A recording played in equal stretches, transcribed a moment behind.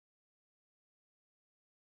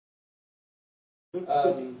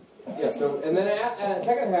Yeah, so, and then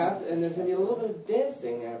second half, and there's going to be a little bit of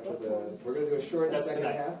dancing after the, we're going to do a short second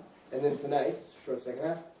half, and then tonight, short second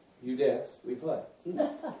half, you dance, we play.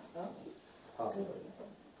 Possibly.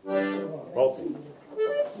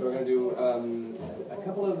 So we're going to do a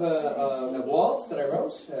couple of a waltz that I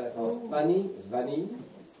wrote, called Vanille,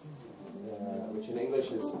 which in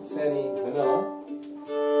English is Fanny Vanilla,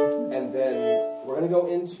 and then we're going to go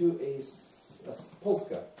into a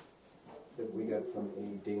polska that we got from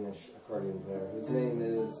a Danish accordion player whose name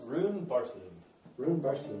is Rune Barslund. Rune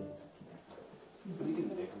Barslund.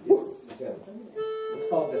 Yes, again. It's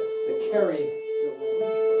called the Kerry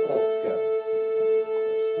Polska.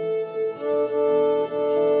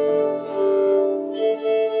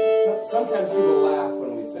 Sometimes people laugh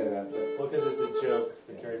when we say that. But well, because it's a joke,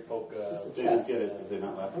 the Kerry Polka. They just get it if they're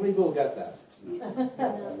not laughing. How many people got that?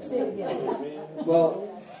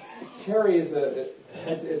 Well, Kerry is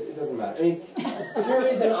it doesn't matter. I mean,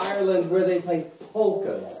 Kerry's in Ireland where they play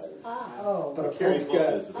polkas. But a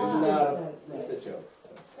polska is not it's a joke.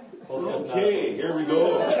 So. Okay, here we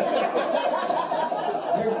go.